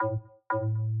So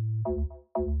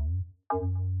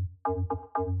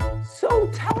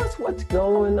tell us what's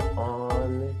going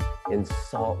on in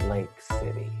Salt Lake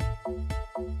City.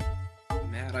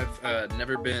 Matt, I've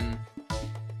never been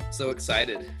so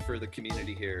excited for the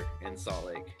community here in Salt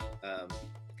Lake. I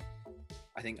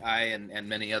think I and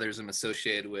many others I'm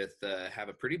associated with have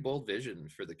a pretty bold vision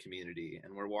for the community,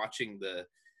 and we're watching the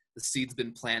seeds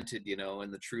been planted,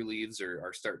 and the true leaves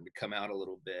are starting to come out a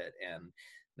little bit, and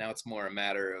now it's more a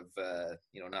matter of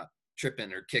not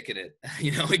tripping or kicking it.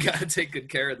 We got to take good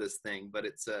care of this thing, but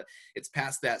it's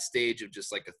past that stage of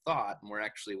just like a thought, and we're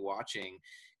actually watching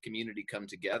community come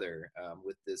together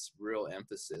with this real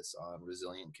emphasis on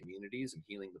resilient communities and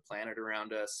healing the planet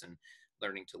around us, and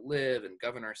learning to live and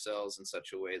govern ourselves in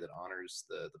such a way that honors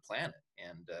the planet.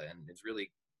 And it's really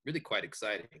quite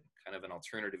exciting, kind of an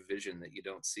alternative vision that you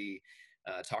don't see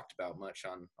talked about much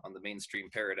on the mainstream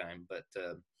paradigm, but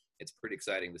it's pretty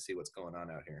exciting to see what's going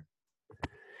on out here.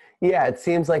 Yeah, it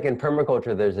seems like in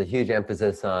permaculture, there's a huge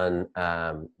emphasis on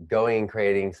going and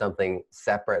creating something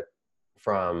separate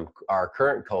from our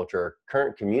current culture,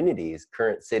 current communities,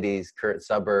 current cities, current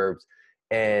suburbs,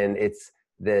 and it's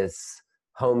this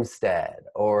homestead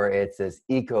or it's this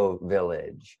eco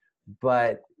village.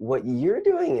 But what you're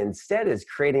doing instead is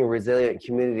creating resilient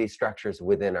community structures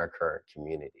within our current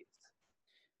communities.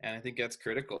 And I think that's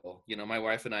critical. My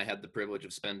wife and I had the privilege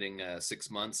of spending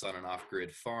 6 months on an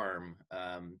off-grid farm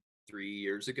 3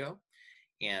 years ago,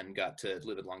 and got to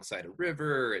live alongside a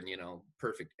river, and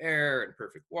perfect air and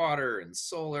perfect water and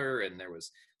solar, and there was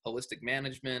holistic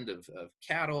management of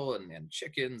cattle and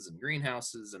chickens and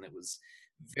greenhouses, and it was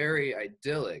very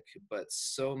idyllic. But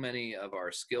so many of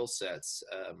our skill sets,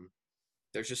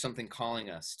 there's just something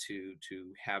calling us to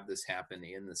have this happen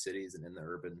in the cities and in the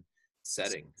urban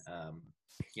setting.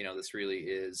 This really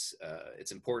is,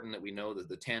 it's important that we know that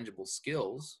the tangible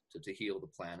skills to heal the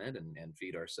planet and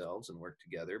feed ourselves and work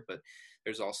together, but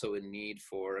there's also a need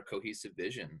for a cohesive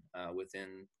vision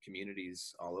within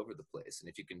communities all over the place. And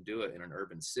if you can do it in an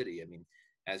urban city, I mean,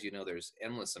 as you know, there's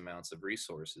endless amounts of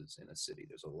resources in a city.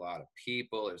 There's a lot of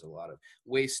people, there's a lot of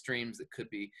waste streams that could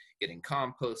be getting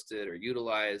composted or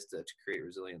utilized to create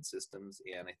resilient systems.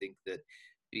 And I think that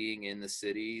being in the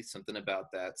city, something about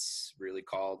that's really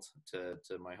called to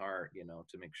my heart,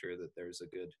 to make sure that there's a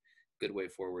good way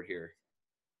forward here.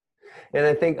 And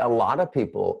I think a lot of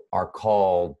people are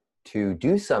called to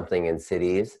do something in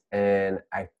cities, and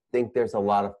I think there's a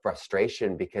lot of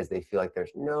frustration because they feel like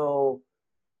there's no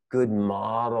good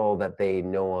model that they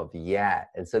know of yet.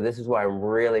 And so this is why I'm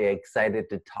really excited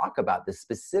to talk about the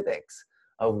specifics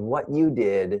of what you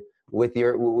did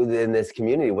within this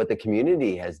community, what the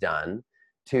community has done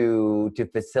to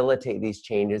facilitate these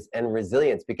changes and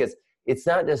resilience, because it's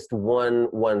not just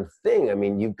one thing. I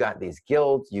mean, you've got these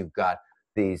guilds, you've got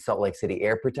the Salt Lake City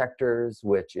Air Protectors,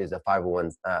 which is a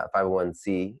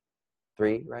 501c3,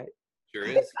 right? Sure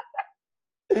is.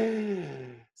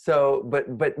 So,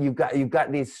 but you've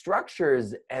got these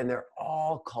structures, and they're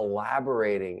all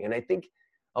collaborating. And I think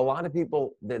a lot of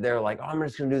people, they're like, oh, I'm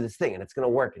just going to do this thing, and it's going to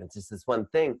work, and it's just this one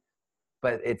thing.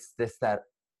 But it's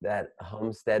that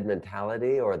homestead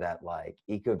mentality, or that like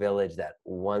eco village, that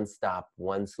one stop,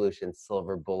 one solution,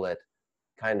 silver bullet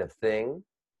kind of thing.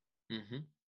 Mm-hmm.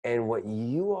 And what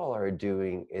you all are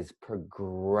doing is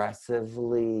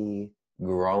progressively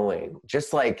growing,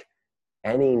 just like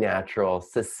any natural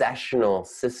successional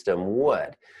system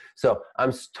would. So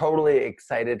I'm totally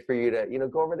excited for you to,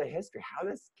 go over the history, how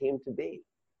this came to be.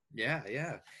 Yeah.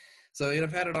 So,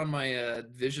 I've had it on my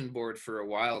vision board for a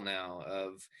while now,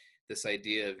 of this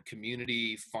idea of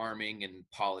community farming and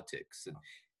politics. And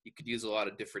you could use a lot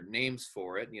of different names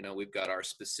for it. We've got our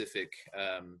specific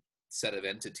set of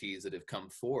entities that have come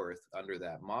forth under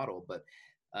that model, but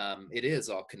it is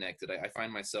all connected. I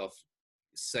find myself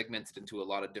segmented into a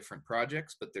lot of different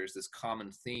projects, but there's this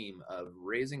common theme of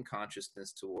raising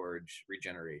consciousness towards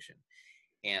regeneration.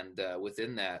 And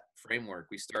within that framework,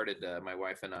 my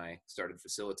wife and I started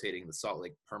facilitating the Salt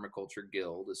Lake Permaculture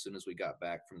Guild as soon as we got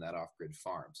back from that off-grid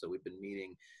farm. So we've been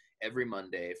meeting every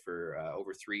Monday for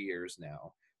over 3 years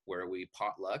now, where we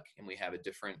potluck and we have a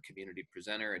different community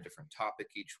presenter, a different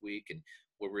topic each week. And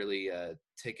we're really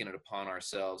taking it upon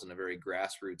ourselves in a very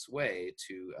grassroots way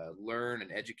to learn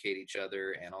and educate each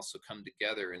other, and also come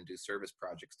together and do service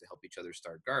projects to help each other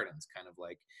start gardens, kind of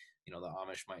like the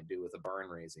Amish might do with a barn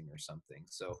raising or something.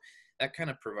 So that kind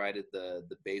of provided the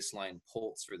baseline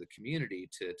pulse for the community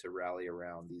to rally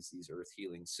around these earth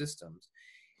healing systems.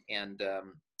 And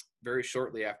very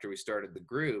shortly after we started the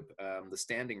group, the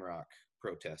Standing Rock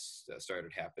protests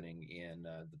started happening in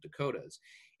the Dakotas.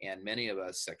 And many of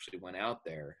us actually went out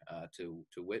there to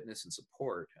witness and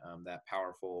support that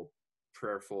powerful,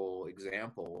 prayerful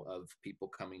example of people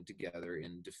coming together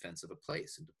in defense of a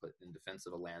place, in defense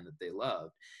of a land that they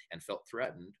loved and felt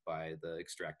threatened by the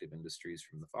extractive industries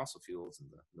from the fossil fuels and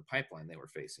the pipeline they were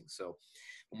facing. So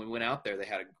when we went out there, they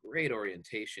had a great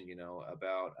orientation,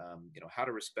 about, how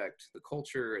to respect the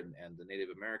culture and the Native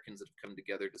Americans that have come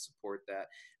together to support that.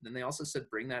 And then they also said,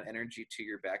 bring that energy to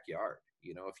your backyard.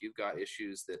 If you've got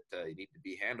issues that need to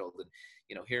be handled, and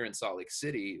here in Salt Lake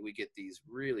City, we get these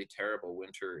really terrible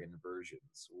winter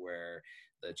inversions where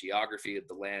the geography of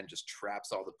the land just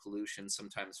traps all the pollution,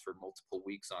 sometimes for multiple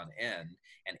weeks on end,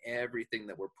 and everything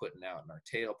that we're putting out in our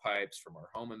tailpipes, from our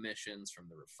home emissions, from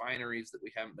the refineries that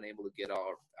we haven't been able to get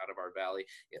all out of our valley,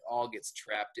 it all gets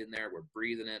trapped in there. We're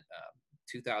breathing it.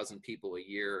 2,000 people a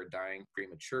year are dying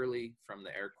prematurely from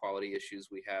the air quality issues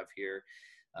we have here.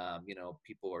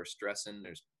 People are stressing.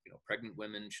 There's, pregnant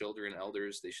women, children,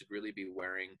 elders. They should really be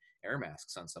wearing air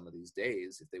masks on some of these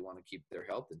days if they want to keep their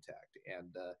health intact.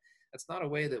 And that's not a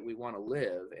way that we want to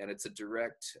live. And it's a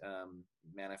direct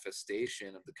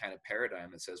manifestation of the kind of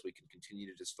paradigm that says we can continue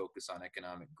to just focus on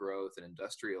economic growth and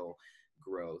industrial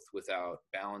growth without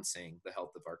balancing the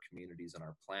health of our communities and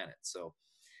our planet. So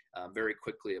very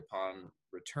quickly upon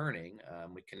returning,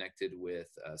 we connected with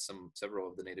several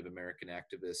of the Native American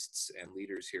activists and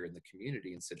leaders here in the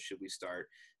community and said, should we start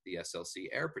the SLC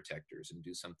air protectors and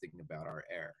do something about our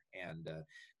air? And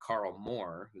Carl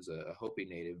Moore, who's a Hopi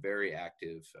Native, very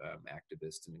active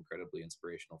activist and incredibly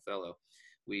inspirational fellow,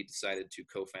 we decided to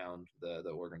co-found the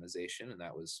organization, and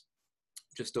that was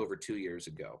just over 2 years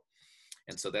ago.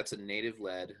 And so that's a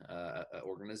Native-led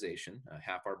organization.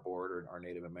 Half our board are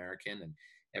Native American, and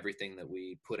everything that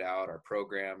we put out, our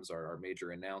programs, our major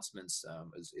announcements,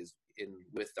 is in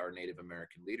with our Native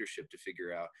American leadership to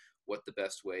figure out what the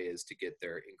best way is to get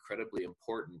their incredibly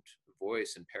important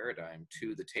voice and paradigm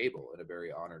to the table in a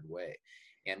very honored way.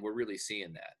 And we're really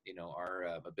seeing that.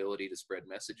 Our ability to spread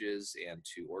messages and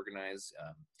to organize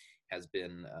has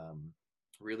been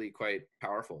really quite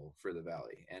powerful for the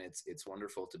Valley. And it's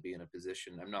wonderful to be in a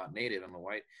position. I'm not Native, I'm a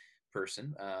white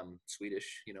person,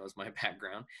 Swedish, is my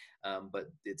background. But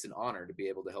it's an honor to be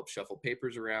able to help shuffle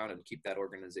papers around and keep that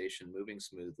organization moving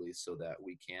smoothly so that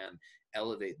we can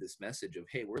elevate this message of,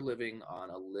 hey, we're living on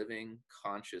a living,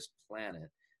 conscious planet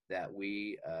that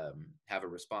we have a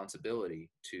responsibility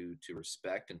to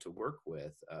respect and to work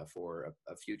with for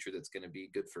a future that's going to be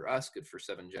good for us, good for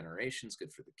 7 generations,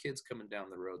 good for the kids coming down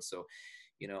the road. So,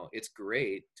 it's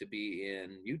great to be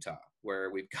in Utah, where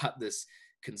we've got this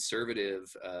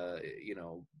conservative,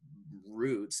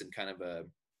 roots and kind of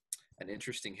an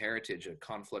interesting heritage, a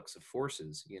conflux of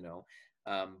forces,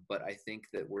 but I think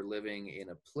that we're living in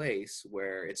a place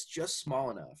where it's just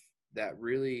small enough that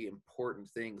really important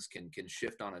things can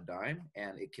shift on a dime,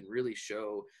 and it can really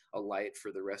show a light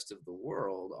for the rest of the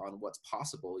world on what's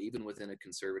possible, even within a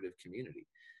conservative community.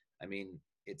 I mean,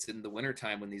 it's in the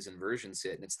wintertime when these inversions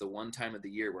hit, and it's the one time of the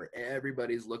year where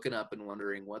everybody's looking up and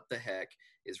wondering what the heck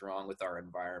is wrong with our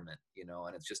environment,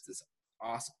 and it's just this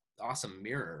awesome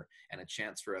mirror and a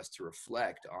chance for us to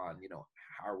reflect on,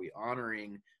 how are we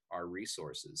honoring our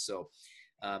resources. So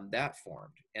that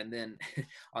formed. And then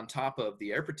on top of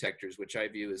the air protectors, which I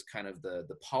view as kind of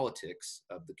the politics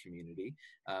of the community,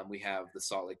 we have the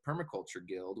Salt Lake Permaculture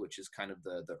Guild, which is kind of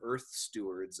the earth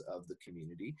stewards of the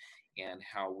community, and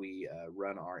how we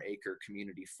run our acre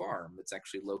community farm that's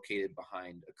actually located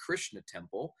behind a Krishna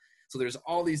temple. So there's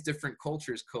all these different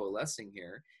cultures coalescing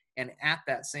here. And at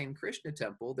that same Krishna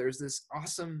temple, there's this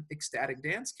awesome ecstatic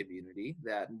dance community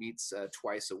that meets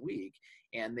twice a week.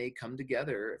 And they come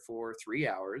together for 3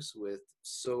 hours with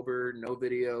sober, no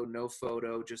video, no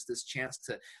photo, just this chance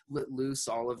to let loose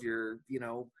all of your,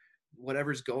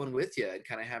 whatever's going with you, and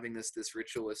kind of having this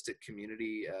ritualistic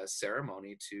community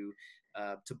ceremony to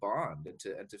bond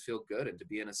and to feel good and to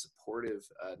be in a supportive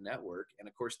network. And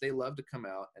of course, they love to come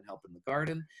out and help in the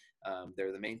garden.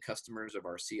 They're the main customers of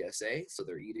our CSA, so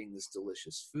they're eating this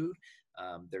delicious food.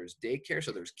 There's daycare,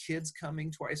 so there's kids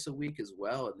coming twice a week as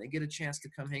well, and they get a chance to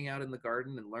come hang out in the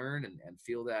garden and learn and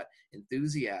feel that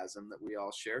enthusiasm that we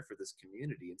all share for this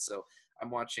community. And so I'm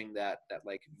watching that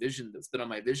like vision that's been on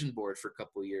my vision board for a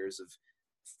couple of years of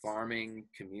farming,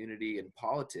 community, and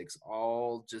politics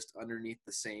all just underneath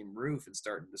the same roof and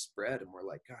starting to spread. And we're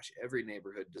like, gosh, every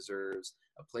neighborhood deserves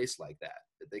a place like that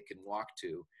they can walk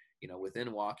to,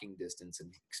 within walking distance,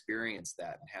 and experience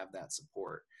that and have that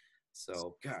support.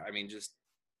 So, God, I mean, just,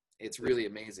 it's really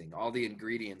amazing. All the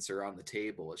ingredients are on the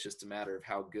table. It's just a matter of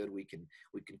how good we can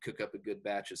cook up a good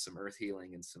batch of some earth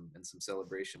healing and some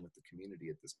celebration with the community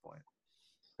at this point.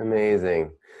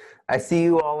 Amazing. I see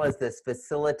you all as this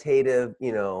facilitative,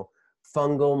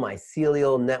 fungal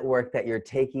mycelial network that you're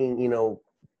taking,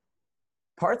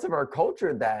 parts of our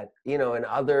culture that, in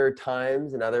other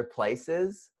times and other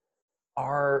places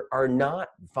are not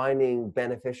finding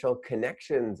beneficial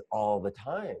connections all the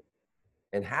time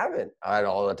and haven't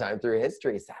all the time through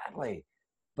history, sadly.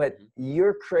 But Mhm.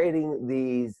 you're creating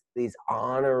these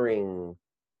honoring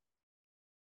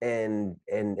and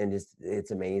just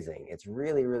it's amazing. It's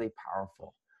really, really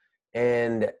powerful.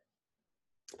 And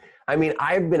I mean,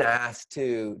 I've been asked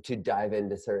to dive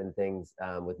into certain things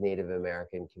with Native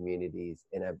American communities,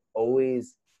 and um,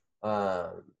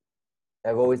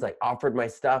 I've always like offered my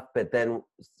stuff, but then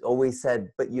always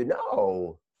said, but you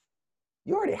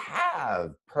already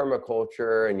have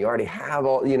permaculture and you already have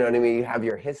all, you know what I mean? You have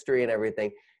your history and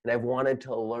everything. And I've wanted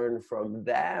to learn from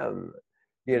them,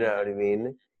 you know Mhm. what I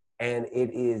mean? And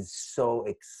it is so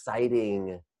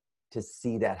exciting to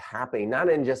see that happening, not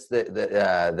in just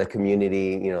the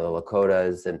community, the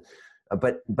Lakotas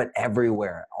but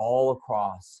everywhere, all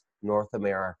across North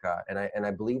America. And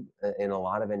I believe in a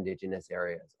lot of indigenous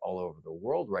areas all over the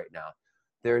world right now,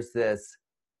 there's this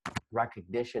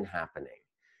recognition happening.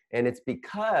 And it's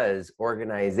because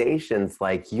organizations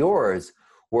like yours,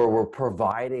 where we're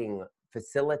providing,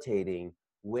 facilitating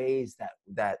ways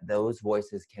that those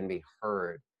voices can be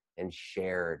heard and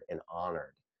shared and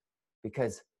honored.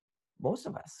 Because most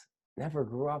of us never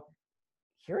grew up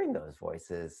hearing those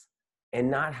voices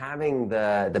and not having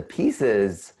the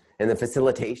pieces and the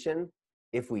facilitation,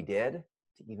 if we did,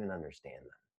 to even understand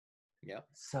them. Yeah.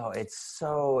 So it's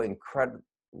so incredible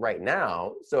right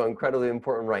now, so incredibly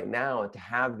important right now to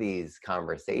have these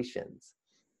conversations.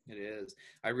 It is.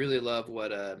 I really love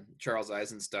what Charles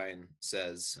Eisenstein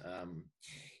says.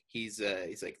 He's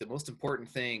like, the most important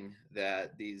thing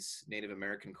that these Native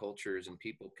American cultures and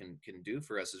people can do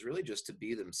for us is really just to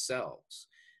be themselves.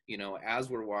 As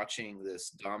we're watching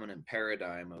this dominant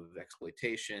paradigm of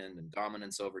exploitation and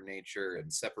dominance over nature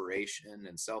and separation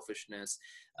and selfishness,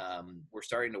 we're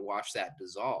starting to watch that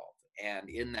dissolve. And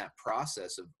in that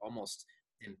process of almost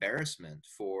embarrassment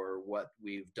for what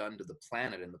we've done to the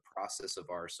planet in the process of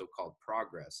our so-called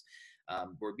progress.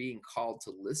 We're being called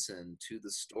to listen to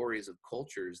the stories of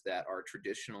cultures that are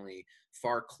traditionally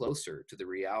far closer to the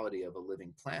reality of a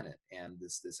living planet, and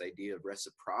this idea of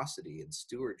reciprocity and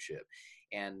stewardship.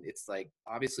 And it's like,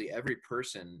 obviously every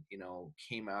person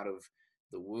came out of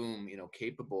the womb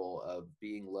capable of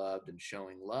being loved and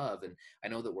showing love, and I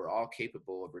know that we're all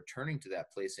capable of returning to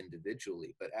that place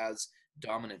individually, but as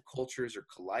dominant cultures are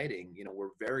colliding, we're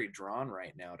very drawn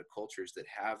right now to cultures that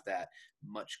have that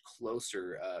much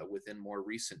closer, within more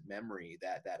recent memory,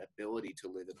 that ability to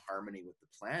live in harmony with the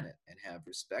planet and have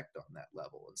respect on that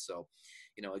level. And so,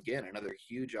 again, another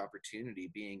huge opportunity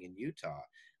being in Utah.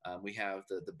 We have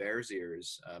the Bears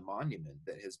Ears monument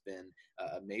that has been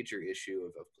a major issue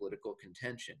of political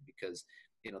contention, because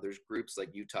there's groups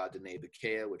like Utah Dene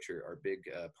Bakea, which are big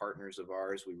partners of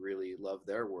ours. We really love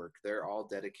their work. They're all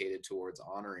dedicated towards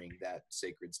honoring that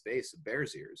sacred space of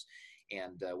Bears Ears.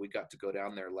 And we got to go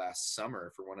down there last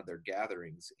summer for one of their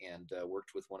gatherings, and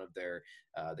worked with one of their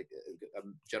a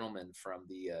gentleman from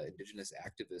the Indigenous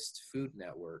Activist Food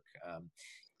Network.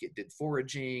 Did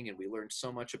foraging, and we learned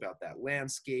so much about that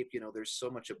landscape. There's so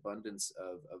much abundance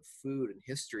of food and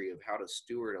history of how to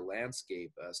steward a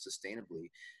landscape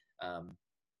sustainably.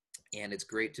 And it's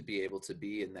great to be able to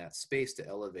be in that space to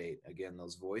elevate again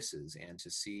those voices, and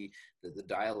to see the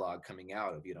dialogue coming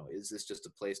out of, is this just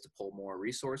a place to pull more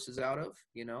resources out of,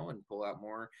 and pull out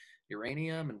more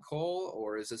uranium and coal,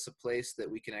 or is this a place that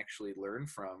we can actually learn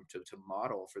from to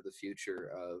model for the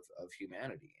future of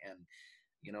humanity? And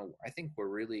I think we're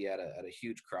really at a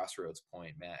huge crossroads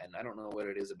point, Matt. And I don't know what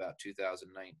it is about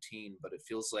 2019, but it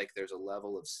feels like there's a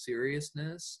level of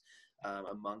seriousness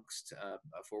amongst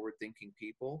forward-thinking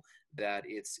people, that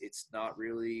it's not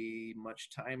really much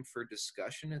time for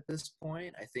discussion at this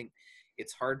point. I think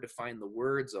it's hard to find the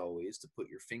words always to put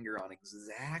your finger on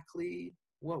exactly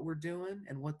what we're doing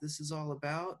and what this is all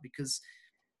about, because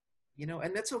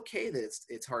and that's okay that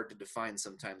it's hard to define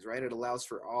sometimes, right? It allows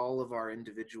for all of our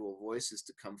individual voices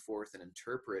to come forth and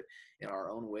interpret in our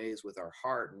own ways with our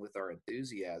heart and with our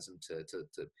enthusiasm to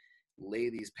lay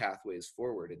these pathways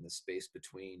forward in the space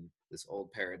between this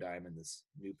old paradigm and this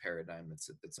new paradigm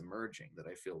that's emerging, that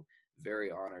I feel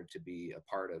very honored to be a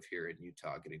part of here in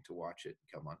Utah, getting to watch it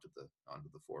come onto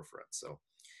the forefront. So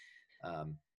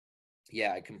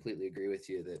yeah, I completely agree with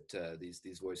you that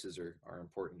these voices are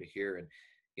important to hear. And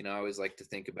I always like to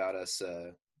think about us,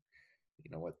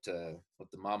 what the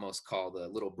mamos call the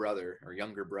little brother or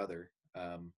younger brother.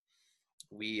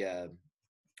 We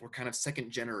we're kind of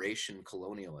second generation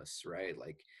colonialists, right?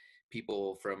 Like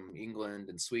people from England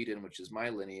and Sweden, which is my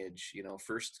lineage, you know,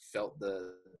 first felt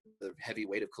the heavy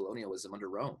weight of colonialism under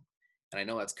Rome. And I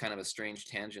know that's kind of a strange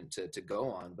tangent to go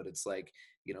on, but it's like,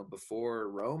 you know, before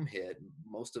Rome hit,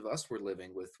 most of us were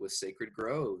living with sacred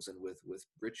groves and with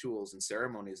rituals and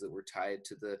ceremonies that were tied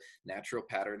to the natural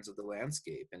patterns of the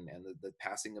landscape and the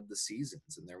passing of the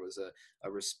seasons. And there was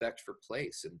a respect for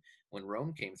place. And when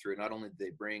Rome came through, not only did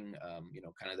they bring, you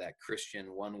know, kind of that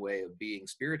Christian one way of being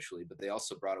spiritually, but they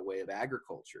also brought a way of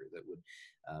agriculture that would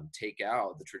take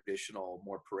out the traditional,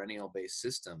 more perennial based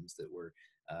systems that were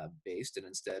based, and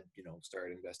instead, you know,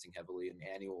 started investing heavily in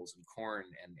annuals and corn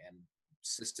and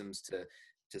systems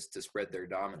to spread their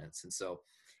dominance. And so,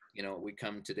 you know, we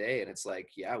come today and it's like,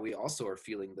 yeah, we also are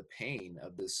feeling the pain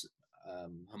of this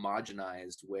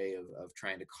homogenized way of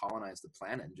trying to colonize the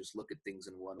planet and just look at things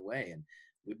in one way. And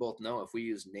we both know if we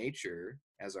use nature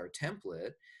as our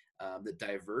template, that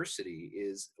diversity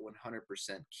is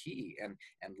 100% key, and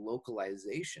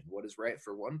localization. What is right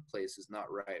for one place is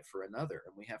not right for another,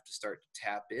 and we have to start to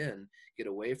tap in, get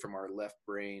away from our left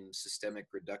brain systemic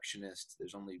reductionist.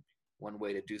 There's only one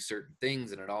way to do certain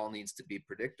things, and it all needs to be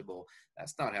predictable.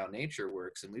 That's not how nature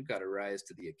works, and we've got to rise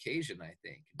to the occasion, I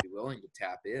think, and be willing to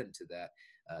tap into that,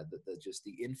 just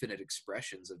the infinite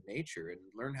expressions of nature, and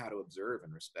learn how to observe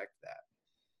and respect that.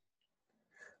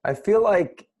 I feel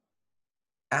like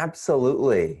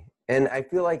absolutely. And I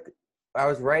feel like I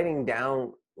was writing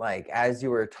down, like, as you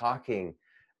were talking,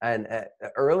 and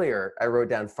earlier I wrote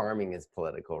down farming is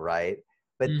political, right?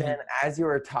 But then as you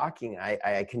were talking,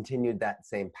 I continued that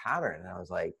same pattern. And I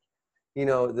was like, you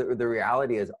know, the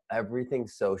reality is everything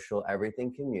social,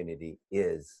 everything community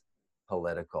is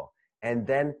political. And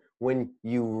then when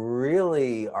you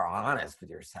really are honest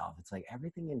with yourself, it's like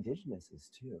everything indigenous is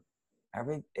too.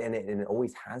 And it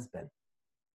always has been.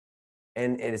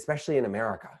 And especially in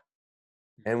America.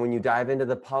 And when you dive into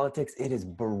the politics, it is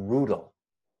brutal.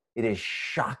 It is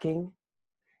shocking.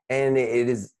 And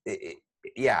it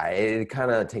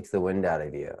kind of takes the wind out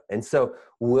of you. And so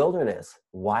wilderness,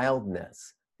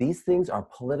 wildness, these things are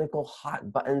political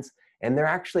hot buttons, and they're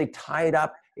actually tied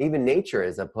up. Even nature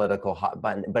is a political hot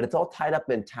button, but it's all tied up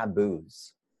in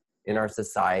taboos in our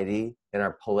society, in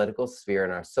our political sphere,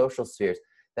 in our social spheres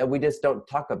that we just don't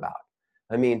talk about.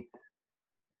 I mean,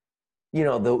 you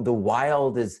know, the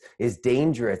wild is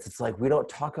dangerous. It's like we don't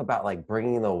talk about like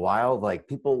bringing the wild. Like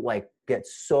people like get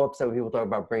so upset when people talk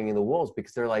about bringing the wolves,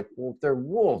 because they're like, well, they're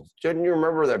wolves. Didn't you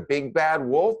remember the big bad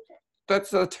wolf?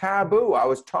 That's a taboo. I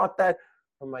was taught that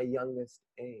from my youngest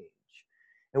age.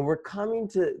 And we're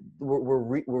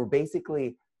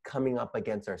basically coming up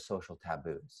against our social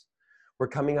taboos. We're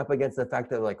coming up against the fact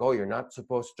that, like, oh, you're not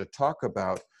supposed to talk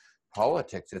about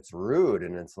politics, it's rude.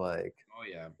 And it's like, oh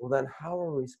yeah, well, then how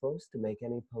are we supposed to make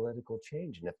any political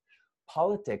change? And if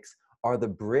politics are the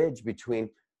bridge between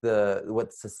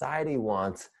what society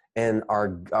wants and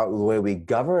the way we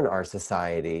govern our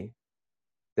society,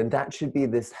 then that should be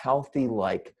this healthy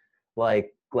like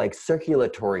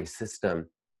circulatory system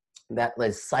that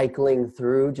is cycling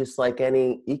through just like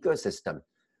any ecosystem.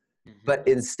 But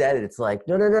instead it's like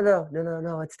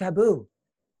no, it's taboo.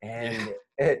 And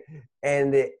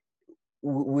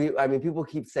I mean, people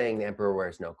keep saying the emperor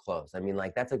wears no clothes. I mean,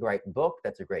 like, that's a great book.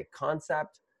 That's a great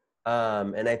concept.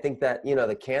 And I think that, you know,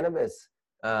 the cannabis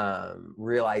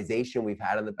realization we've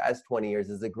had in the past 20 years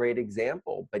is a great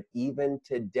example. But even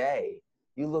today,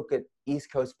 you look at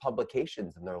East Coast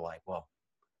publications and they're like, well,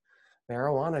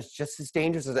 marijuana is just as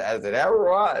dangerous as it ever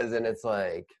was. And it's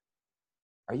like,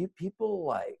 are you people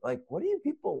like what are you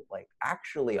people like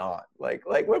actually on? Like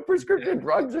what prescription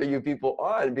drugs are you people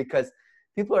on? Because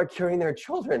people are curing their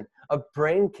children of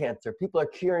brain cancer. People are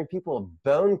curing people of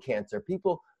bone cancer.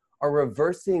 People are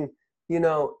reversing, you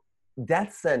know,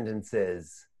 death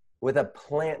sentences with a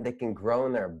plant that can grow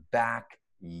in their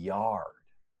backyard.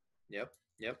 Yep.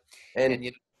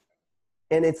 And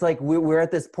it's like we're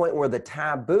at this point where the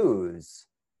taboos,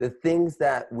 the things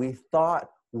that we thought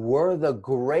were the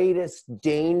greatest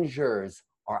dangers,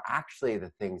 are actually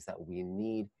the things that we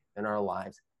need in our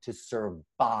lives to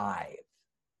survive.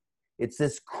 It's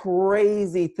this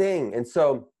crazy thing. And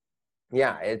so,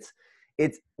 yeah,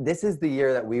 this is the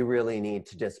year that we really need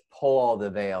to just pull all the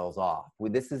veils off.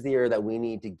 This is the year that we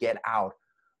need to get out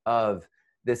of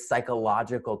this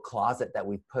psychological closet that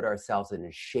we've put ourselves in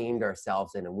and shamed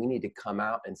ourselves in. And we need to come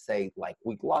out and say, like,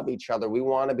 we love each other. We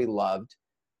want to be loved.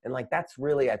 And like, that's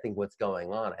really, I think, what's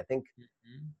going on. I think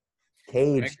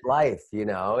caged life, you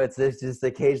know, it's just a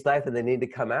caged life, and they need to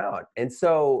come out. And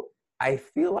so I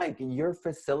feel like you're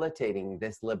facilitating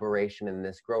this liberation and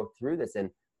this growth through this.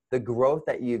 And the growth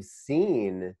that you've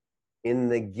seen in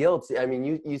the guild. I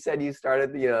mean, you said you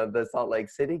started, the Salt Lake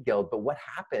City Guild, but what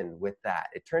happened with that?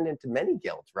 It turned into many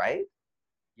guilds, right?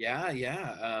 Yeah,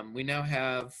 yeah. We now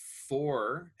have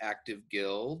 4 active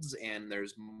guilds, and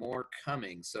there's more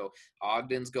coming. So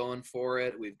Ogden's going for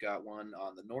it. We've got one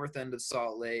on the north end of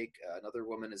Salt Lake. Another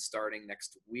woman is starting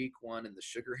next week, one in the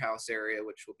Sugar House area,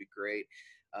 which will be great.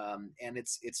 And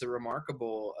it's a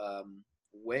remarkable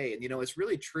way. And it's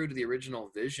really true to the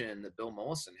original vision that Bill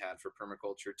Mollison had for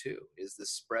permaculture too. Is the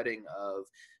spreading of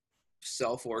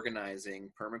self-organizing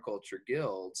permaculture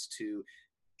guilds to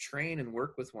train and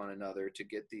work with one another to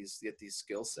get these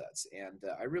skill sets. And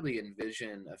I really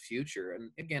envision a future, and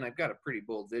again, I've got a pretty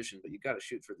bold vision, but you got to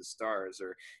shoot for the stars,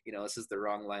 or this is the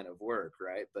wrong line of work,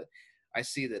 right? But I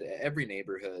see that every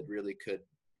neighborhood really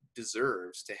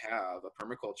deserves to have a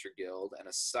permaculture guild and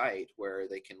a site where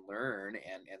they can learn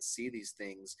and see these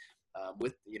things,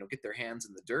 with get their hands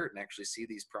in the dirt and actually see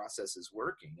these processes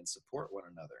working and support one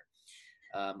another.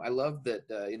 I love that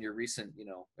in your recent,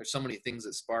 there's so many things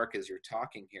that spark as you're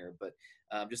talking here, but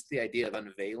just the idea of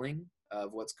unveiling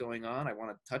of what's going on, I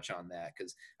want to touch on that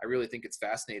because I really think it's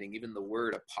fascinating. Even the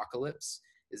word apocalypse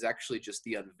is actually just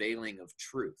the unveiling of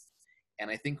truth. And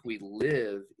I think we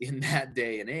live in that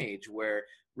day and age where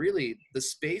really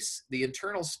the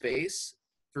internal space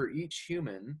for each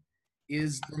human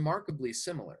is remarkably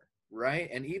similar, right?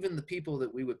 And even the people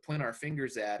that we would point our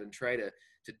fingers at and try to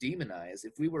demonize,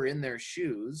 if we were in their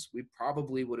shoes, we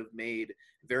probably would have made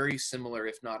very similar,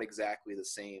 if not exactly the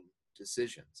same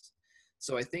decisions.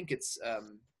 So I think it's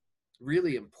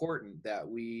really important that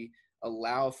we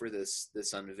allow for this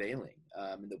unveiling,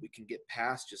 and that we can get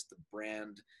past just the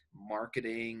brand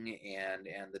marketing and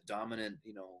the dominant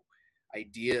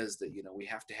ideas that we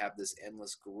have to have this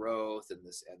endless growth and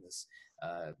this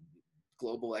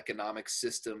global economic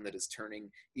system that is turning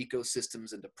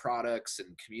ecosystems into products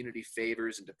and community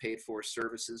favors into paid for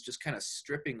services, just kind of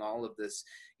stripping all of this,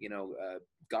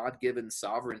 God-given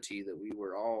sovereignty that we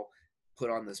were all put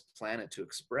on this planet to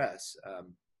express,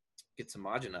 gets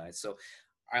homogenized. So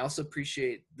I also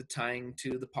appreciate the tying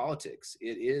to the politics.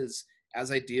 It is,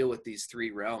 as I deal with these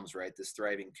 3 realms, right? This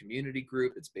thriving community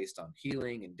group that's based on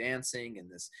healing and dancing,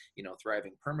 and this,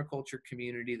 thriving permaculture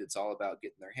community that's all about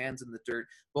getting their hands in the dirt.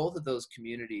 Both of those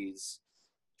communities,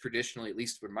 traditionally, at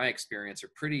least from my experience,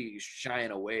 are pretty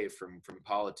shying away from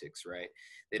politics, right?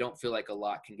 They don't feel like a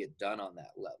lot can get done on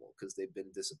that level because they've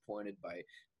been disappointed by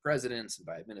presidents and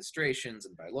by administrations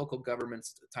and by local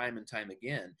governments time and time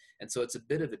again. And so it's a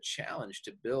bit of a challenge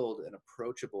to build an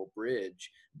approachable bridge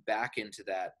back into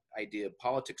that idea of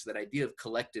politics, that idea of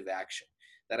collective action,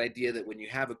 that idea that when you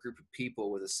have a group of people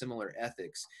with a similar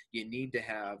ethics, you need to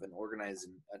have an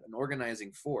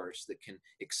organizing force that can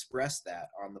express that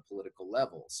on the political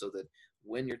level, so that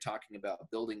when you're talking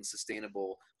about building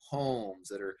sustainable homes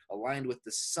that are aligned with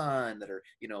the sun, that are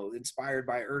inspired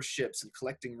by earthships and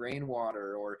collecting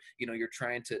rainwater, or you're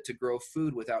trying to grow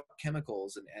food without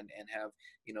chemicals and have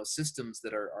systems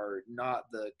that are not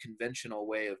the conventional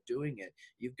way of doing it,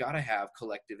 you've got to have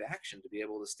collective action to be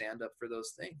able to stand up for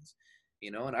those things.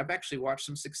 And I've actually watched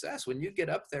some success. When you get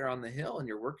up there on the hill and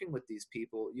you're working with these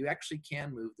people, you actually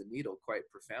can move the needle quite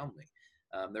profoundly.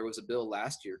 There was a bill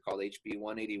last year called HB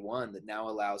 181 that now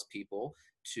allows people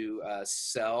to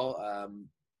sell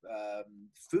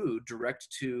food direct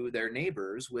to their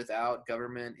neighbors without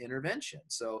government intervention.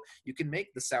 So you can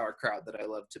make the sauerkraut that I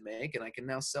love to make, and I can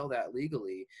now sell that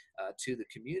legally to the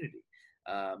community.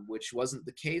 Which wasn't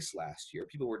the case last year.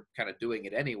 People were kind of doing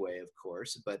it anyway, of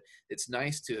course, but it's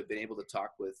nice to have been able to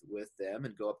talk with them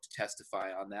and go up to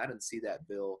testify on that and see that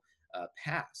bill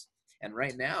pass. And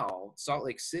right now, Salt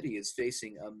Lake City is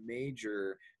facing a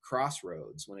major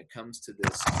crossroads when it comes to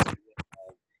this idea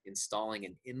of installing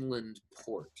an inland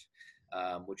port,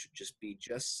 which would just be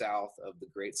just south of the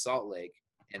Great Salt Lake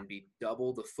and be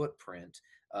double the footprint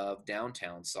of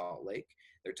downtown Salt Lake.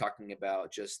 They're talking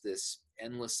about just this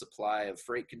endless supply of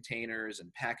freight containers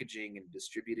and packaging and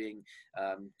distributing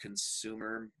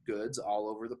consumer goods all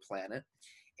over the planet.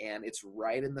 And it's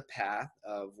right in the path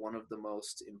of one of the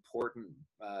most important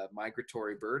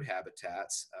migratory bird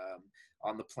habitats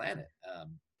on the planet.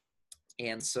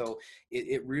 And so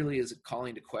it really is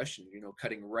calling to question,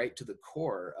 cutting right to the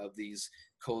core of these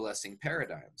coalescing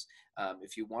paradigms.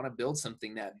 If you want to build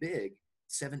something that big,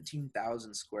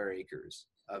 17,000 square acres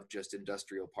of just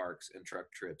industrial parks and truck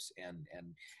trips, and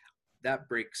that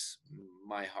breaks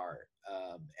my heart.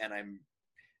 And I'm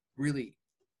really,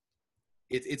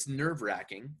 it's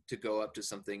nerve-wracking to go up to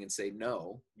something and say,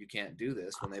 no, you can't do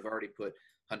this, when they've already put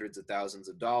hundreds of thousands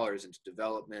of dollars into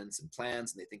developments and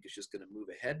plans, and they think it's just going to move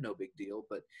ahead, no big deal.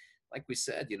 But like we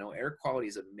said, air quality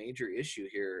is a major issue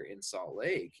here in Salt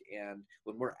Lake. And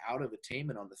when we're out of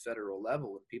attainment on the federal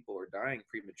level, when people are dying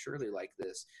prematurely like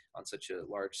this on such a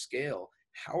large scale,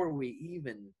 how are we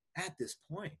even at this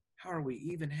point? How are we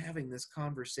even having this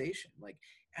conversation? Like,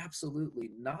 absolutely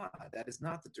not. That is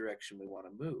not the direction we want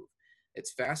to move.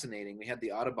 It's fascinating. We had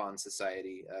the Audubon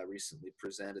Society recently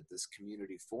present at this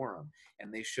community forum,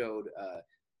 and they showed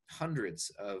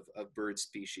hundreds of bird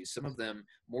species. Some of them,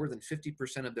 more than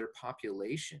 50% of their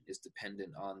population is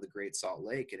dependent on the Great Salt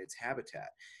Lake and its habitat.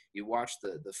 You watch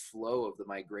the flow of the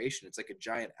migration. It's like a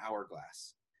giant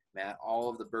hourglass, Matt. All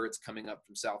of the birds coming up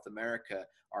from South America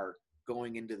are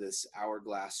going into this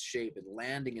hourglass shape and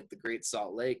landing at the Great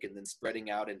Salt Lake and then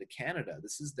spreading out into Canada.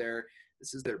 This is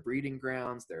their breeding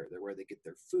grounds. They're where they get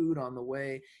their food on the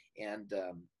way. And,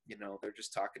 they're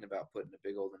just talking about putting a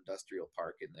big old industrial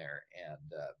park in there.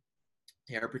 And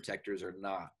air protectors are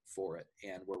not for it.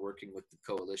 And we're working with the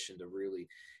coalition to really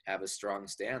have a strong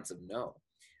stance of no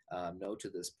to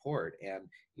this port. And,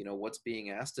 what's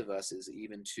being asked of us is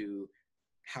even to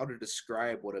how to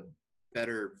describe what a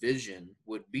better vision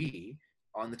would be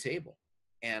on the table.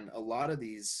 And a lot of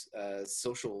these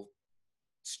social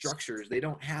structures, they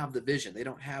don't have the vision, they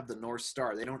don't have the North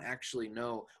Star, they don't actually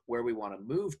know where we want to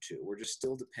move to. We're just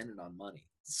still dependent on money.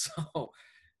 So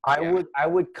I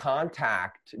would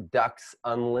contact Ducks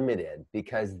Unlimited,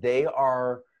 because they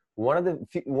are one of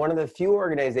the few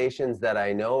organizations that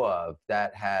I know of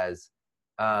that has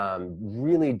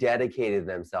really dedicated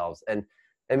themselves. And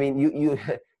I mean, you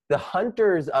the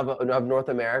hunters of North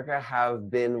America have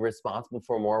been responsible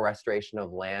for more restoration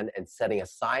of land and setting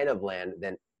aside of land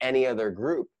than any other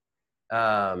group.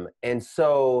 And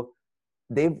so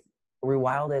they've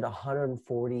rewilded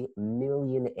 140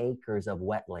 million acres of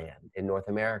wetland in North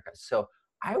America. So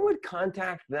I would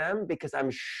contact them, because I'm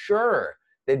sure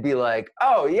they'd be like,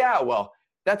 oh yeah, well,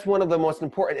 that's one of the most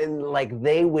important. And like,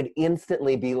 they would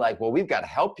instantly be like, well, we've got to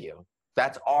help you.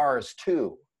 That's ours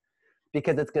too.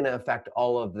 Because it's going to affect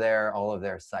all of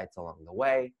their sites along the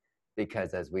way,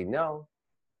 because as we know,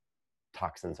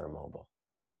 toxins are mobile.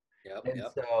 And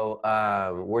so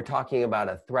we're talking about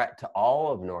a threat to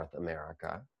all of North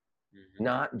America,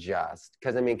 not just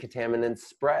because, I mean, contaminants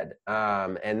spread,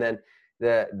 and then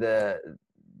the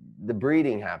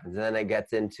breeding happens, and then it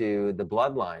gets into the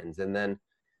bloodlines, and then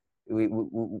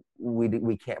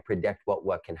we can't predict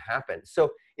what can happen.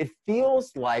 So it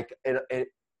feels like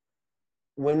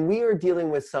when we are dealing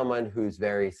with someone who's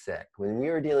very sick, when we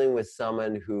are dealing with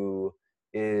someone who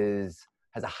has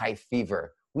a high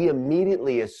fever, we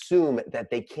immediately assume that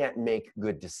they can't make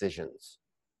good decisions.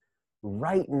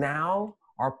 Right now,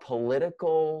 our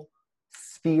political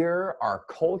sphere, our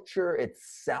culture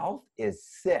itself is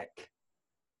sick.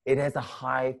 It has a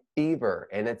high fever,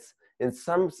 and it's in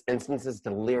some instances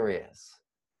delirious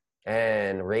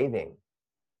and raving.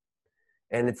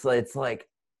 And it's like,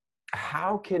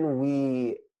 how can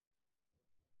we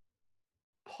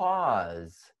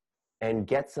pause and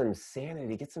get some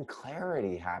sanity, get some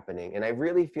clarity happening? And I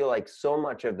really feel like so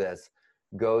much of this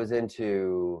goes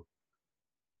into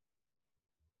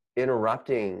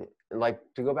interrupting, like,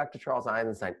 to go back to Charles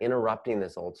Eisenstein, interrupting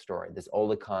this old story, this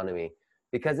old economy,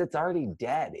 because it's already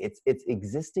dead. It's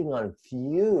existing on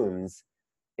fumes,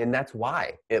 and that's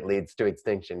why it leads to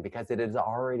extinction, because it is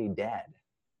already dead.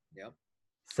 Yep.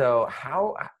 So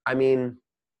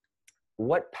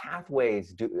what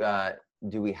pathways do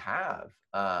we have?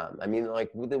 I mean, like,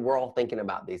 we're all thinking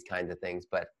about these kinds of things,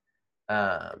 but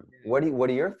what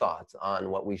are your thoughts on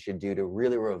what we should do to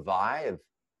really revive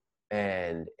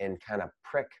and kind of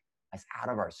prick us out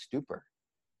of our stupor?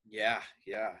 Yeah.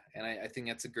 And I think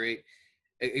that's a great,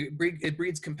 it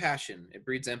breeds compassion. It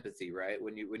breeds empathy, right?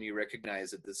 When you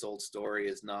recognize that this old story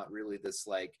is not really this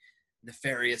like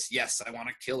nefarious, yes, I want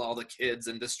to kill all the kids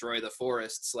and destroy the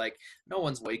forests. Like, no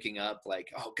one's waking up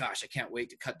like, oh gosh, I can't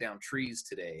wait to cut down trees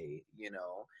today, and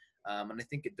I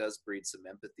think it does breed some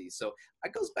empathy. So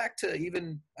it goes back to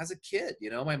even as a kid,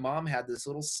 my mom had this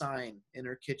little sign in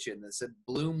her kitchen that said,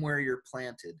 bloom where you're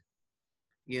planted,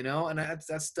 and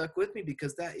that stuck with me,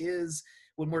 because that is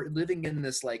when we're living in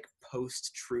this like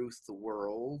post-truth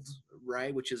world,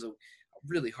 right? Which is a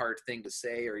really hard thing to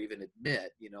say or even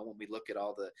admit, when we look at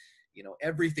all the,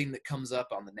 everything that comes up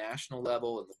on the national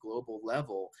level and the global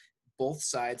level. Both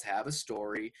sides have a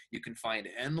story. You can find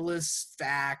endless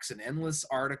facts and endless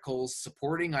articles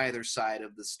supporting either side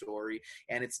of the story.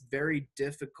 And it's very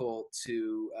difficult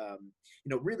to,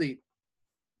 really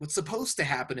what's supposed to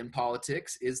happen in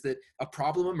politics is that a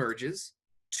problem emerges,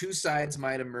 two sides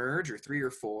might emerge, or three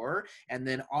or four, and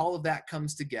then all of that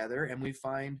comes together and we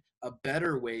find a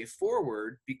better way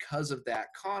forward because of that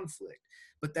conflict.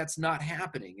 But that's not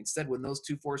happening. Instead, when those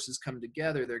two forces come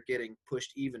together, they're getting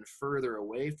pushed even further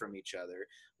away from each other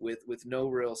with no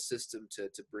real system to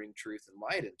bring truth and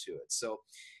light into it. So,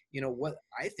 what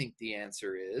I think the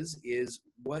answer is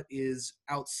what is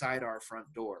outside our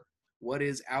front door? What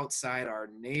is outside our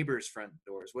neighbors' front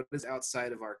doors? What is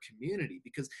outside of our community?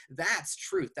 Because that's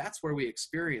truth. That's where we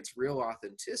experience real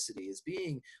authenticity, is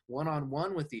being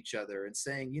one-on-one with each other and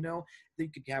saying, you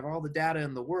could have all the data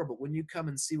in the world, but when you come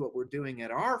and see what we're doing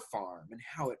at our farm and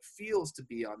how it feels to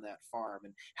be on that farm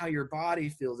and how your body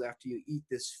feels after you eat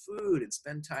this food and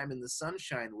spend time in the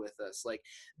sunshine with us, like,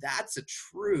 that's a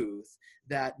truth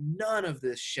that none of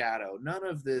this shadow, none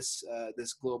of this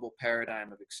this global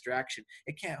paradigm of extraction,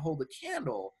 it can't hold a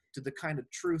candle to the kind of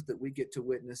truth that we get to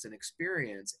witness and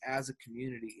experience as a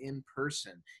community in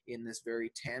person in this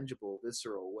very tangible,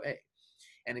 visceral way.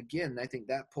 And again, I think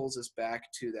that pulls us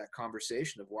back to that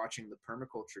conversation of watching the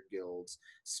permaculture guilds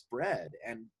spread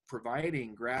and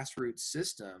providing grassroots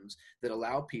systems that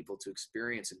allow people to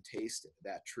experience and taste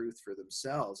that truth for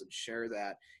themselves and share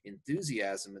that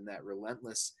enthusiasm and that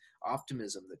relentless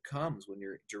optimism that comes when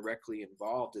you're directly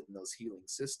involved in those healing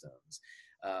systems.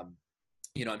 Um,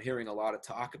 I'm hearing a lot of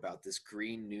talk about this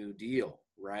Green New Deal,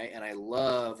 right? And I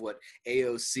love what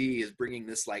AOC is bringing,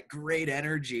 this like great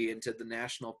energy into the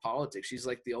national politics. She's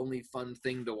like the only fun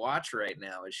thing to watch right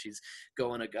now, as she's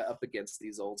going up against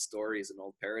these old stories and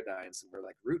old paradigms, and we're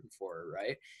like rooting for her,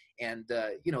 right? And,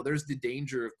 there's the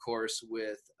danger, of course,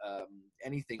 with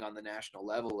anything on the national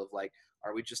level of like,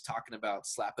 are we just talking about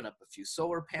slapping up a few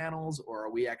solar panels, or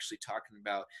are we actually talking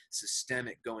about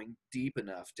systemic, going deep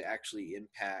enough to actually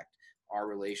impact our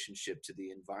relationship to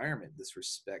the environment, this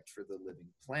respect for the living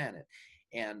planet?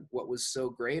 And what was so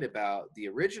great about the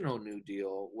original New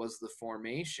Deal was the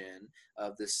formation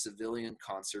of this civilian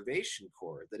conservation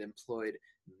corps that employed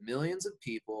millions of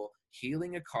people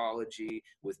healing ecology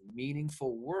with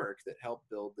meaningful work that helped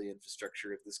build the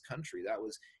infrastructure of this country. That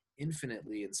was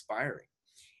infinitely inspiring.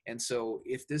 And so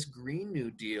if this Green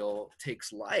New Deal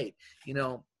takes light,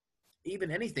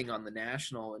 even anything on the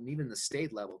national and even the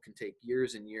state level can take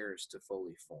years and years to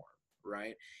fully form,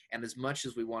 right? And as much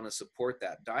as we want to support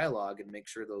that dialogue and make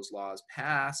sure those laws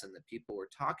pass and that people are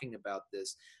talking about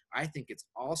this, I think it's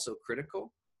also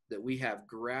critical that we have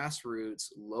grassroots,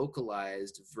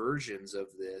 localized versions of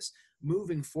this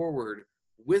moving forward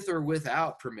with or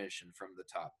without permission from the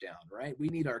top down, right? We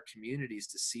need our communities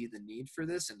to see the need for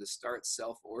this and to start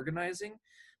self-organizing,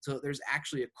 so there's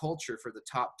actually a culture for the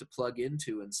top to plug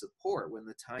into and support when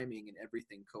the timing and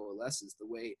everything coalesces the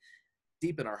way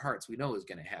deep in our hearts we know is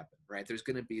going to happen, right? There's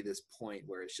going to be this point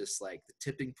where it's just like the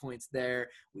tipping point's there.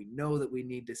 We know that we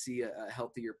need to see a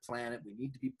healthier planet. We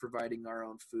need to be providing our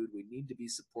own food. We need to be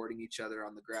supporting each other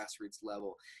on the grassroots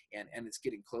level. And it's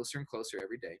getting closer and closer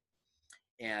every day.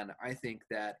 And I think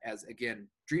that, as again,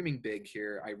 dreaming big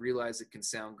here, I realize it can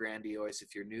sound grandiose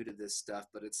if you're new to this stuff,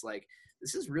 but it's like,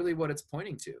 this is really what it's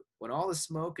pointing to. When all the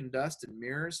smoke and dust and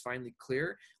mirrors finally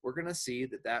clear, we're going to see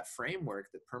that framework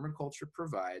that permaculture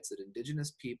provides, that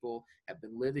indigenous people have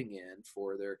been living in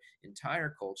for their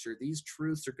entire culture, these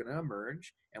truths are going to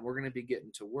emerge, and we're going to be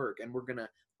getting to work, and we're going to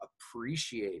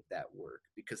appreciate that work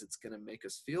because it's going to make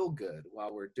us feel good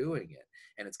while we're doing it,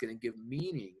 and it's going to give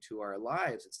meaning to our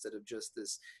lives instead of just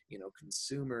this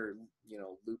consumer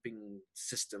looping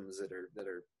systems that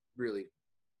are really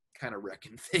kind of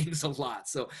wrecking things a lot.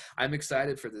 So I'm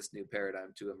excited for this new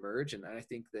paradigm to emerge, and I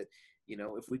think that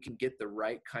if we can get the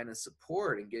right kind of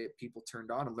support and get people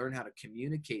turned on and learn how to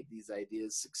communicate these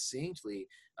ideas succinctly,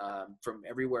 from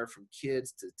everywhere from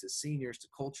kids to seniors to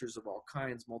cultures of all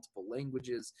kinds, multiple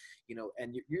languages,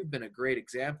 and you've been a great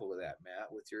example of that, Matt,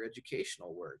 with your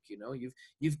educational work.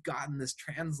 You've gotten this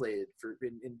translated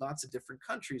in lots of different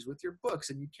countries with your books,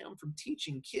 and you come from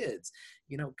teaching kids.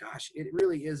 Gosh, it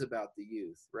really is about the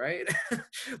youth, right?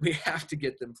 We have to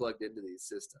get them plugged into these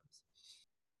systems.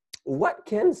 What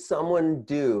can someone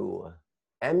do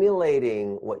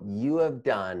emulating what you have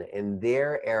done in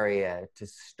their area to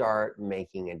start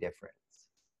making a difference?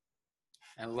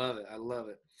 I love it. I love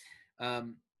it.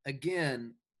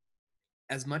 Again,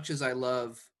 as much as I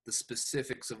love the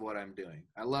specifics of what I'm doing,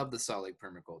 I love the Salt Lake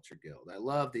Permaculture Guild. I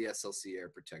love the SLC Air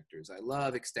Protectors. I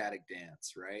love Ecstatic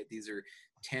Dance, right? These are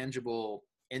tangible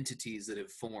entities that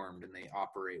have formed and they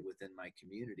operate within my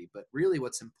community. But really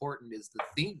what's important is the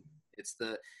theme. It's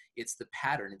the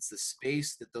pattern. It's the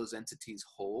space that those entities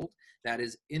hold that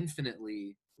is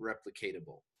infinitely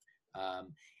replicatable.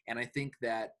 And I think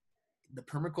that the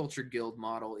Permaculture Guild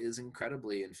model is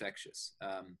incredibly infectious.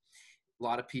 A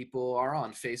lot of people are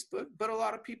on Facebook, but a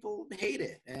lot of people hate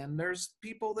it. And there's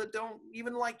people that don't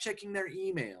even like checking their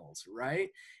emails, right?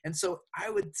 And so I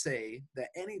would say that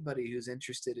anybody who's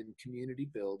interested in community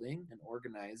building and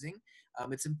organizing,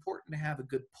 it's important to have a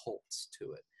good pulse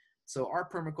to it. So our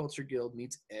permaculture guild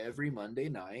meets every Monday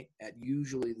night at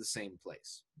usually the same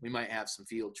place. We might have some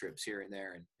field trips here and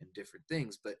there and different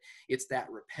things, but it's that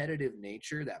repetitive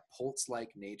nature, that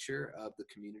pulse-like nature of the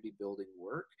community building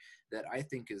work that I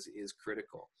think is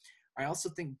critical. I also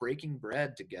think breaking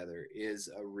bread together is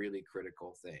a really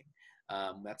critical thing.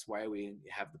 That's why we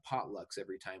have the potlucks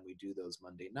every time we do those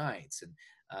Monday nights, and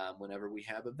whenever we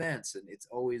have events. And it's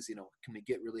always, can we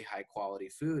get really high quality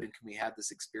food, and can we have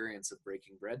this experience of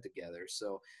breaking bread together?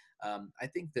 So I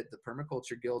think that the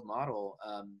permaculture guild model,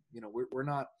 we're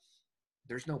not,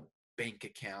 there's no bank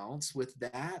accounts with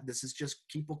that. This is just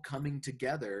people coming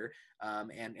together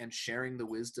and sharing the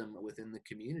wisdom within the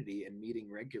community and meeting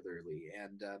regularly.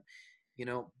 And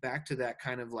back to that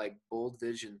kind of like bold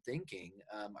vision thinking,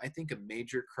 I think a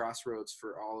major crossroads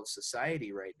for all of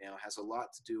society right now has a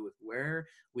lot to do with where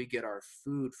we get our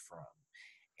food from.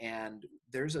 And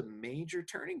there's a major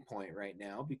turning point right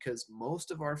now because most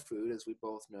of our food, as we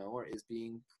both know, is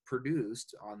being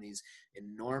produced on these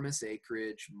enormous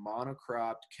acreage,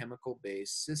 monocropped,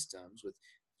 chemical-based systems with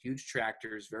huge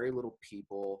tractors, very little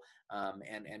people,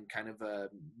 and kind of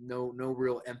no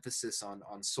real emphasis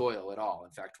on soil at all.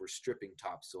 In fact, we're stripping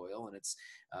topsoil, and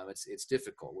it's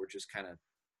difficult. We're just kind of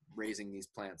raising these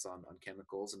plants on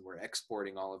chemicals, and we're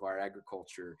exporting all of our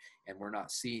agriculture, and we're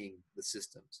not seeing the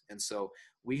systems. And so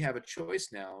we have a choice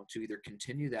now to either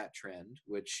continue that trend,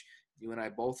 which you and I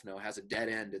both know has a dead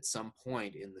end at some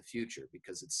point in the future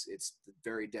because it's the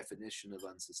very definition of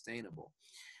unsustainable.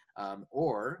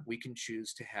 Or we can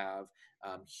choose to have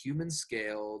human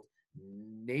scaled,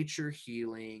 nature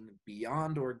healing,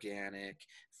 beyond organic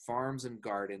farms and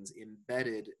gardens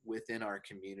embedded within our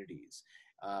communities.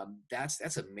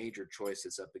 That's a major choice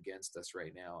that's up against us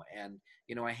right now. And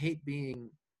I hate being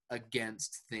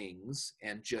against things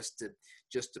and just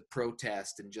to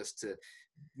protest and just to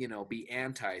be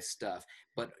anti stuff.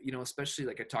 But especially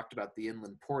like I talked about the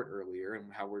inland port earlier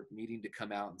and how we're needing to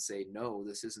come out and say no,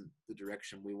 this isn't the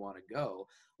direction we want to go.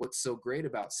 What's so great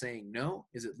about saying no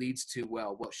is it leads to,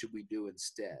 well, what should we do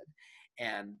instead?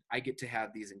 And I get to have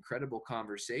these incredible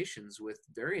conversations with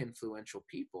very influential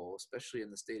people, especially in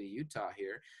the state of Utah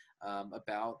here,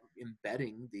 about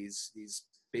embedding these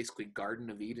basically Garden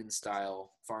of Eden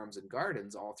style farms and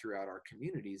gardens all throughout our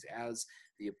communities as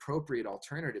the appropriate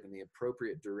alternative and the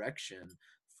appropriate direction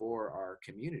for our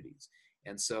communities.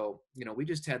 And so, we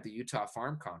just had the Utah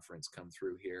Farm Conference come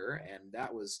through here, and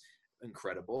that was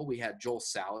incredible. We had Joel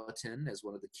Salatin as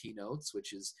one of the keynotes,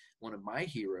 which is one of my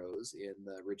heroes in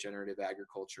the regenerative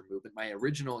agriculture movement. My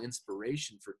original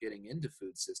inspiration for getting into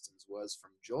food systems was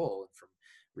from Joel and from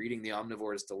reading The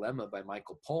Omnivore's Dilemma by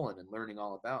Michael Pollan and learning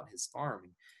all about his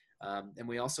farm. And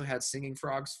we also had Singing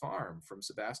Frogs Farm from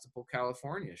Sebastopol,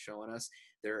 California, showing us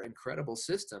their incredible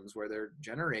systems where they're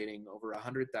generating over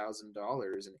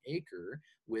 $100,000 an acre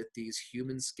with these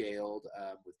human-scaled,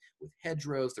 with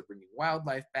hedgerows. They're bringing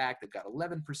wildlife back. They've got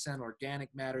 11% organic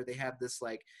matter. They have this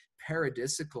like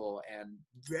paradisical and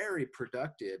very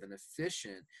productive and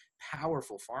efficient,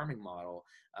 powerful farming model.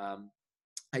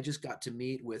 I just got to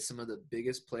meet with some of the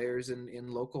biggest players in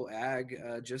local ag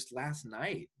just last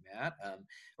night, Matt,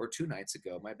 or 2 nights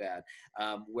ago, my bad,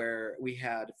 where we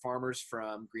had farmers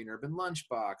from Green Urban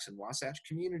Lunchbox and Wasatch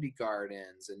Community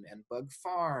Gardens and Bug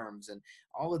Farms and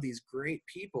all of these great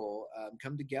people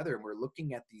come together, and we're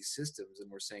looking at these systems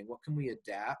and we're saying, what can we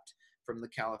adapt from the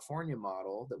California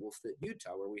model that will fit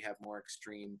Utah, where we have more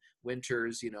extreme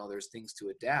winters? There's things to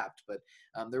adapt, but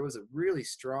there was a really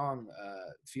strong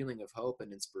feeling of hope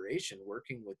and inspiration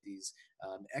working with these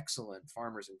excellent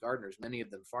farmers and gardeners, many of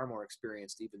them far more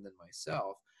experienced even than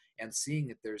myself, and seeing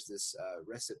that there's this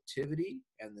receptivity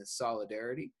and this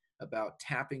solidarity about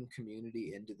tapping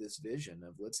community into this vision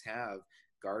of let's have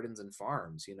gardens and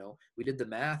farms. We did the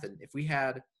math, and if we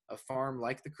had a farm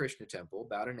like the Krishna Temple,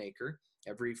 about an acre,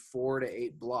 every 4 to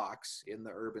 8 blocks in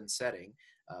the urban setting,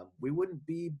 we wouldn't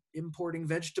be importing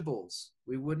vegetables.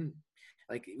 We would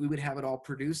have it all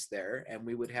produced there, and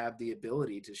we would have the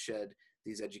ability to shed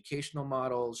these educational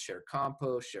models, share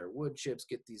compost, share wood chips,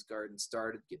 get these gardens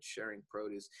started, get sharing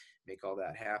produce, make all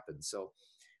that happen. So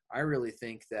I really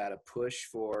think that a push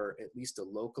for at least a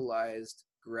localized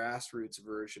grassroots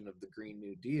version of the Green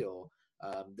New Deal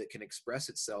that can express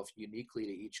itself uniquely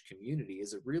to each community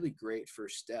is a really great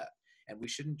first step. And we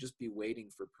shouldn't just be waiting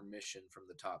for permission from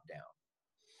the top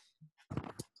down.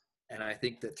 And I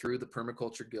think that through the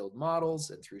Permaculture Guild models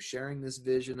and through sharing this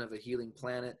vision of a healing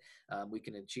planet, we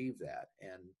can achieve that.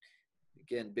 And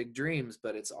again, big dreams,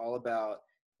 but it's all about,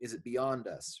 is it beyond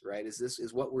us, right?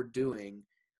 Is what we're doing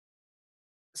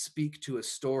speak to a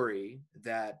story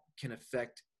that can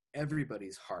affect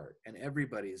everybody's heart and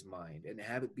everybody's mind, and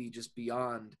have it be just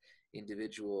beyond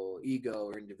individual ego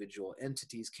or individual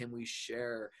entities? Can we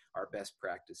share our best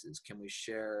practices? Can we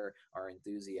share our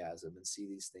enthusiasm and see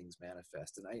these things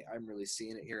manifest? And I'm really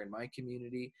seeing it here in my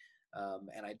community.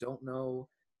 And I don't know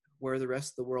where the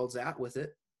rest of the world's at with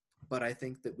it, but I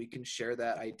think that we can share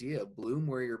that idea, bloom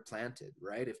where you're planted,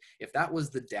 right? If that was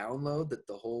the download that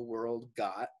the whole world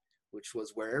got, which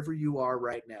was wherever you are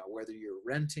right now, whether you're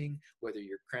renting, whether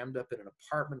you're crammed up in an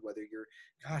apartment, whether you're,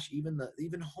 gosh, even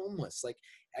homeless, like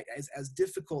as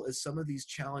difficult as some of these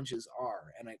challenges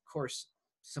are. And of course,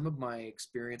 some of my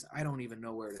experience, I don't even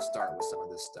know where to start with some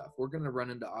of this stuff. We're going to run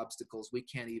into obstacles we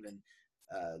can't even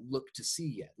look to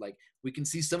see yet. Like, we can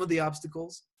see some of the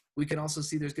obstacles. We can also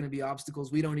see there's going to be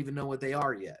obstacles we don't even know what they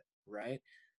are yet, right?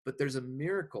 But there's a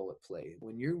miracle at play.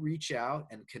 When you reach out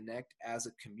and connect as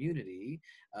a community,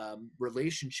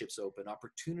 relationships open,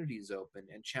 opportunities open,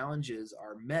 and challenges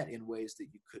are met in ways that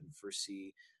you couldn't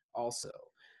foresee also.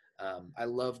 I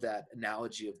love that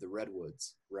analogy of the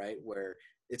redwoods, right? Where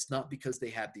it's not because they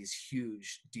have these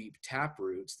huge, deep tap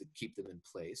roots that keep them in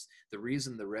place. The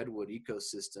reason the redwood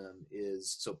ecosystem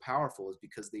is so powerful is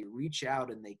because they reach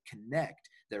out and they connect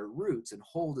their roots and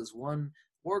hold as one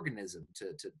organism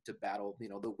to battle,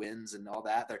 the winds and all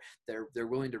that. They're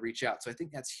willing to reach out. So I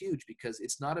think that's huge, because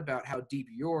it's not about how deep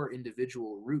your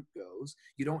individual root goes.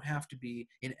 You don't have to be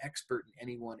an expert in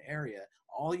any one area.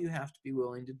 All you have to be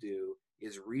willing to do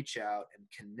is reach out and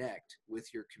connect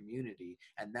with your community,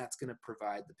 and that's going to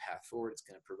provide the path forward. It's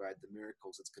going to provide the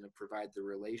miracles. It's going to provide the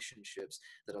relationships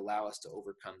that allow us to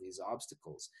overcome these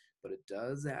obstacles. But it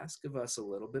does ask of us a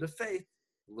little bit of faith,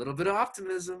 a little bit of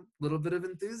optimism, a little bit of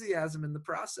enthusiasm in the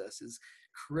process is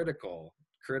critical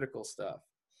stuff.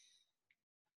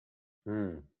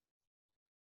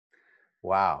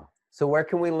 Wow. So where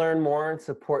can we learn more and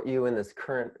support you in this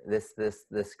current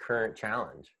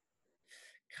challenge?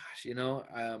 Gosh,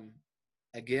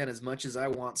 again, as much as I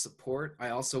want support,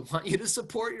 I also want you to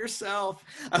support yourself.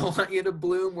 I want you to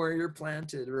bloom where you're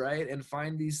planted, right? And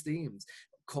find these themes.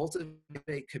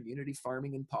 Cultivate community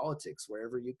farming and politics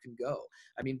wherever you can go.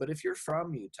 I mean, but if you're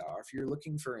from Utah, if you're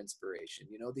looking for inspiration,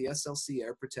 the SLC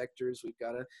Air Protectors, we've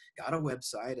got a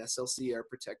website,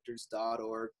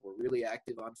 slcairprotectors.org. We're really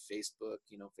active on Facebook,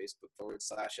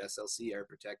 Facebook.com/SLC Air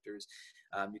Protectors.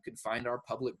 You can find our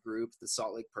public group, the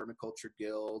Salt Lake Permaculture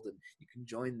Guild, and you can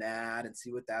join that and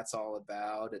see what that's all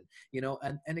about. And,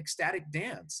 and ecstatic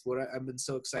dance, what I've been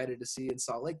so excited to see in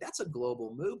Salt Lake, that's a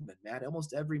global movement, man.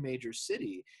 Almost every major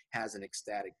city has an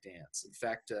ecstatic dance. In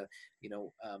fact,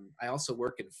 I also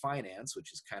work in finance,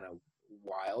 which is kind of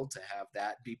wild to have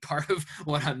that be part of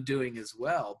what I'm doing as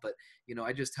well. But,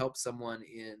 I just helped someone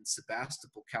in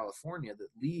Sebastopol, California, that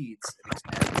leads an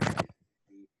ecstatic dance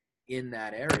in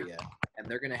that area. And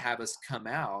they're going to have us come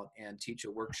out and teach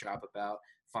a workshop about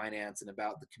finance and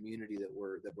about the community that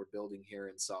we're building here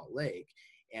in Salt Lake.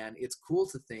 And it's cool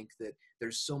to think that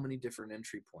there's so many different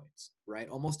entry points, right?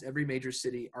 Almost every major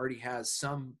city already has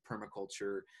some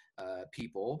permaculture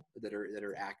people that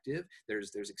are active.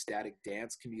 There's ecstatic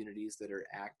dance communities that are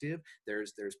active.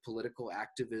 There's political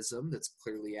activism that's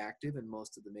clearly active in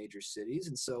most of the major cities.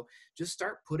 And so just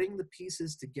start putting the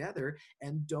pieces together,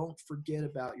 and don't forget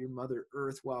about your Mother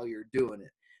Earth while you're doing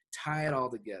it. Tie it all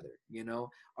together.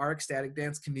 Our ecstatic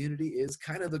dance community is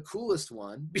kind of the coolest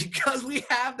one because we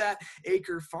have that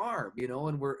acre farm,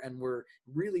 and we're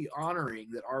really honoring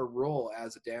that our role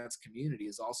as a dance community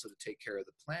is also to take care of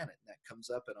the planet. And that comes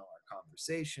up in all our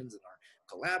conversations and our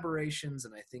collaborations.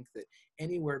 And I think that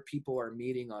anywhere people are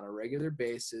meeting on a regular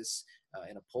basis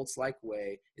in a pulse-like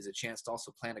way is a chance to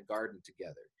also plant a garden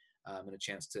together. And a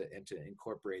chance to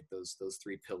incorporate those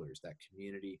three pillars, that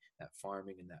community, that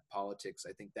farming, and that politics.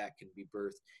 I think that can be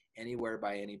birthed anywhere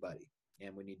by anybody,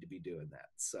 and we need to be doing that.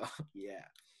 So, yeah.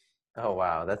 Oh,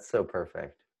 wow. That's so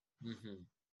perfect.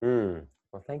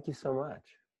 Well, thank you so much.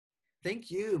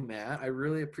 Thank you, Matt. I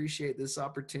really appreciate this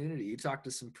opportunity. You talked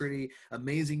to some pretty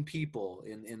amazing people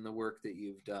in the work that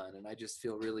you've done, and I just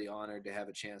feel really honored to have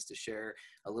a chance to share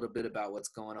a little bit about what's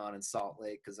going on in Salt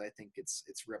Lake, because I think it's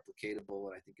replicatable,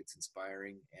 and I think it's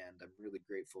inspiring, and I'm really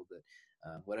grateful that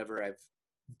whatever I've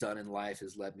done in life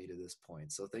has led me to this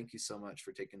point. So thank you so much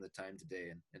for taking the time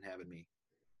today and having me.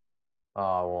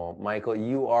 Oh, well, Michael,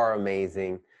 you are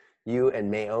amazing. You and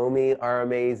Naomi are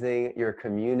amazing. Your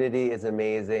community is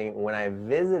amazing. When I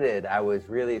visited, I was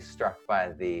really struck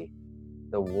by the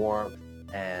the warmth,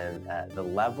 and the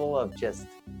level of just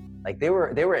like they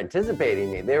were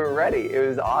anticipating me. They were ready. It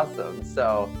was awesome.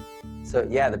 So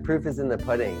yeah, the proof is in the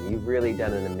pudding. You've really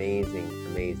done an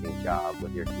amazing job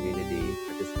with your community,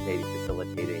 participating,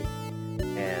 facilitating,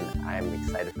 and I'm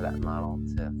excited for that model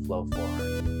to flow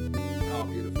forward. Oh,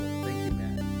 beautiful. Thank you,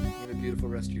 Matt. You have a beautiful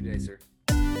rest of your day, sir.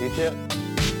 You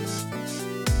too.